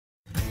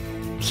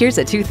Here's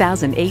a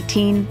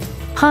 2018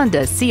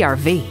 Honda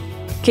CR-V.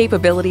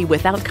 Capability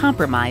without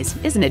compromise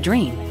isn't a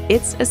dream,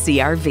 it's a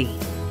CR-V.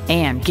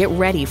 And get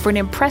ready for an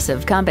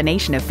impressive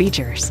combination of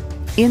features.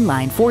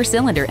 Inline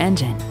 4-cylinder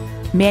engine,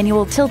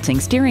 manual tilting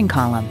steering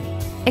column,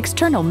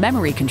 external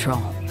memory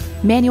control,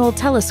 manual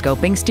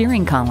telescoping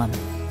steering column,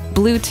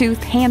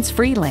 Bluetooth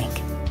hands-free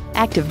link,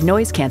 active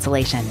noise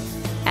cancellation,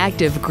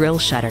 active grille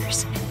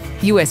shutters,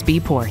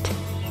 USB port,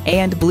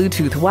 and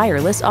Bluetooth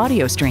wireless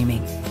audio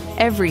streaming.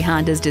 Every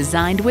Honda is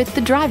designed with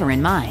the driver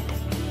in mind.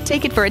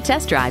 Take it for a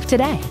test drive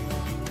today.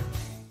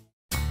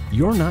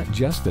 You're not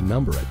just a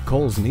number at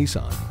Cowles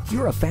Nissan.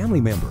 You're a family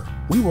member.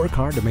 We work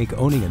hard to make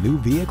owning a new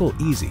vehicle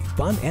easy,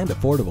 fun, and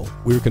affordable.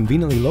 We're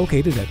conveniently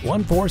located at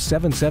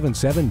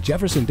 14777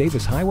 Jefferson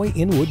Davis Highway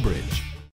in Woodbridge.